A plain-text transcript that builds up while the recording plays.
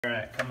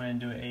Alright, coming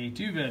into a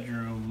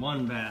 2-bedroom,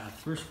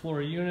 1-bath, first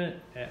floor unit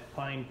at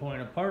Pine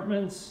Pointe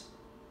Apartments.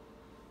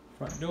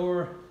 Front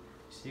door,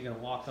 so you got a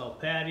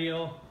walkout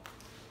patio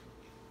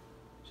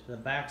to the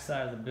back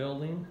side of the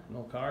building.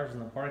 No cars in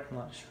the parking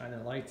lot,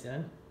 shining lights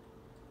in.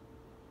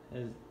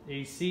 There's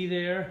AC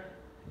there.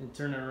 And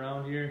turn it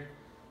around here.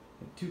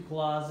 2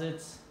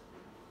 closets.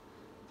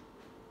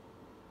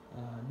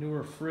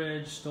 Newer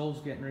fridge,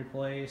 stove's getting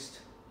replaced.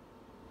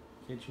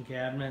 Kitchen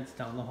cabinets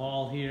down the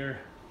hall here.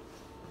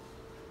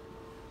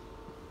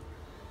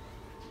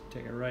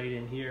 Take it right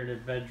in here to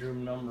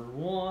bedroom number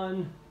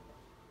 1.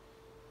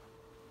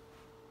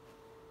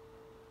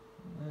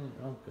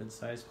 Oh, good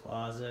sized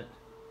closet.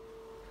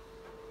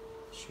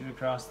 Shoot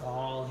across the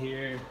hall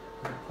here.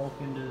 Poke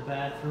into the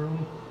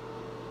bathroom.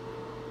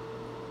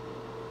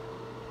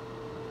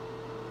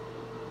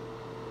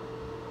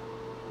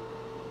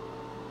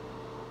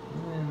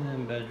 And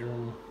then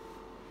bedroom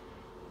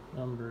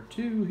number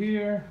 2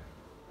 here.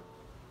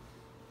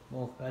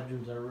 Both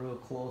bedrooms are real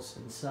close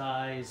in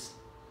size.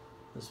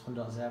 This one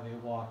does have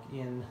a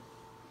walk-in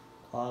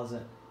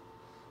closet.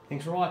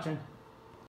 Thanks for watching.